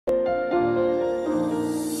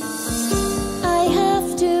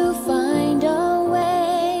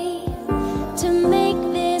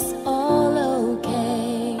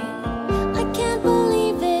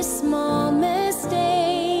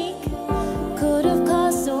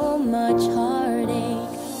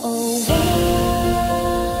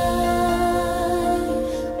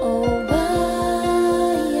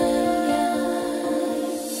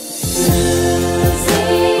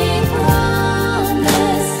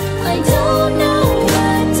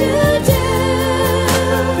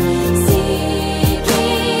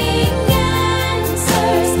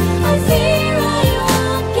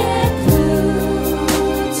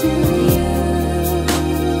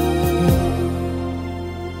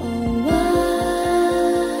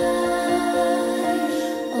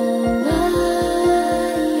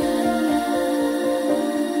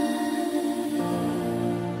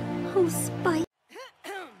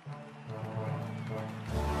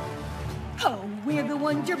Oh, we're the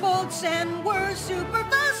Wonderbolts and we're super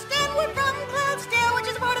fast and we're from Cloudsdale, which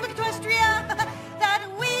is a part of Equestria that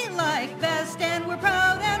we like best, and we're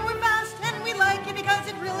proud and we're fast and we like it because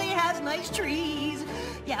it really has nice trees.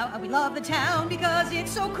 Yeah, we love the town because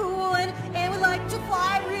it's so cool and we like to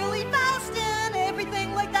fly really fast and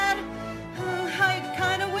everything like that. I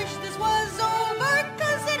kind of wish this was over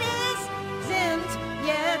because it isn't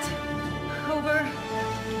yet over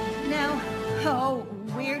now. Oh,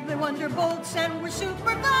 we're the Wonderbolts and we're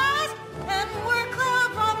super fast and we're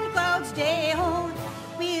Cloud from Cloudsdale.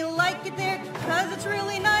 We like it there because it's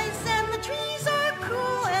really nice and the trees are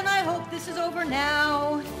cool, and I hope this is over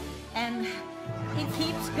now. And it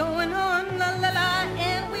keeps going on, la la la,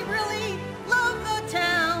 and we really love the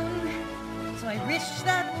town. So I wish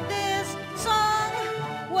that this song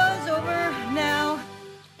was over now.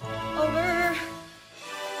 Over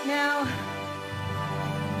now.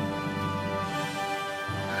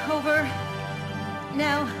 Over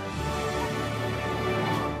now.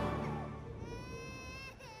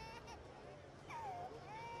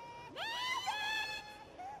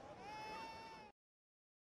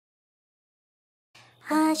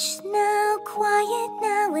 Hush now, quiet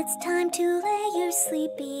now, it's time to lay your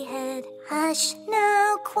sleepy head. Hush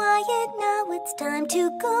now, quiet now, it's time to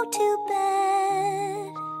go to bed.